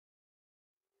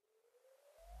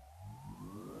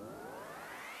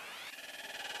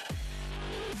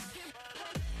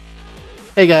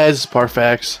Hey guys, it's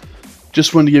Parfax.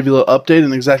 Just wanted to give you a little update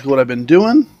on exactly what I've been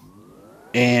doing.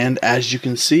 And as you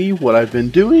can see, what I've been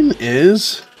doing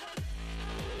is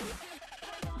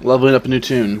leveling up a new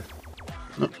tune.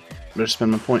 Oh, better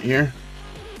spend my point here.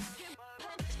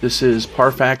 This is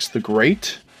Parfax the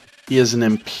Great. He is an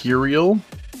Imperial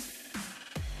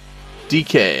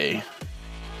DK.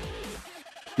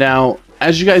 Now,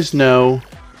 as you guys know,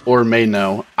 or may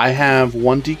know, I have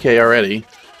one DK already,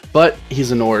 but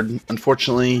he's a Nord.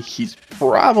 Unfortunately, he's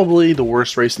probably the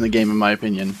worst race in the game in my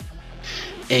opinion.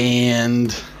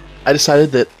 And I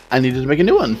decided that I needed to make a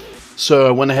new one. So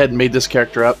I went ahead and made this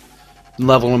character up, and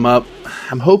leveled him up.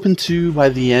 I'm hoping to, by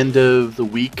the end of the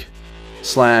week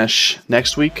 /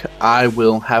 next week, I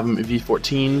will have him at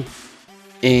V14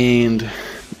 and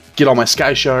get all my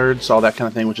sky shards, all that kind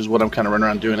of thing, which is what I'm kind of running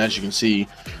around doing. As you can see,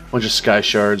 a bunch of sky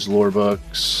shards, lore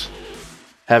books.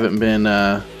 Haven't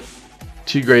been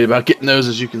too great about getting those,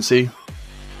 as you can see.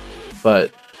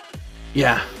 But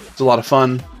yeah, it's a lot of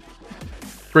fun.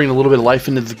 Bringing a little bit of life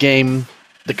into the game.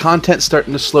 The content's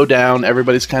starting to slow down.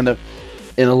 Everybody's kind of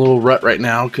in a little rut right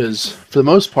now because, for the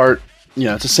most part, you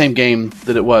know, it's the same game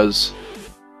that it was,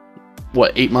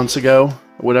 what, 8 months ago?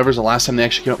 Or whatever's the last time they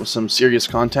actually came up with some serious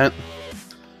content.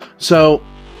 So,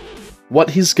 what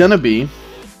he's gonna be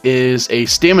is a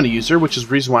stamina user, which is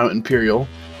the reason why I went Imperial,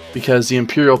 because the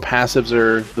Imperial passives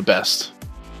are the best.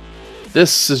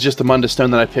 This is just a Munda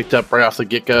Stone that I picked up right off the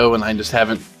get-go, and I just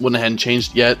went ahead and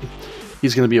changed it yet.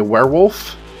 He's going to be a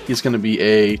werewolf. He's going to be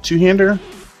a two-hander.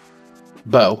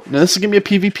 Bow. Now this is going to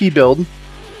be a PvP build.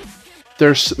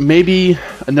 There's maybe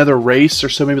another race or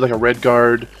so, maybe like a red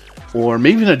guard, or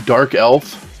maybe even a dark elf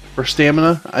for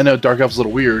stamina. I know dark elf's a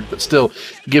little weird, but still,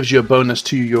 it gives you a bonus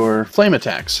to your flame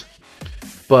attacks.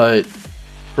 But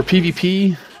for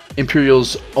PvP,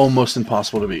 Imperial's almost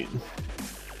impossible to beat,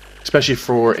 especially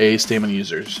for a stamina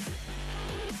users.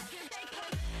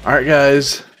 Alright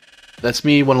guys, that's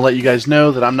me. Want to let you guys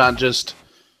know that I'm not just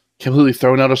completely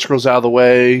throwing Elder Scrolls out of the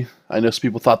way. I know some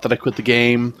people thought that I quit the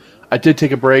game. I did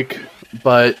take a break,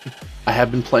 but I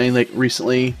have been playing like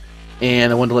recently,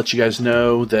 and I wanted to let you guys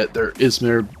know that there is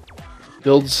more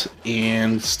builds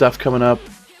and stuff coming up.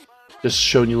 Just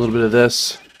showing you a little bit of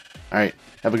this. Alright,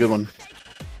 have a good one.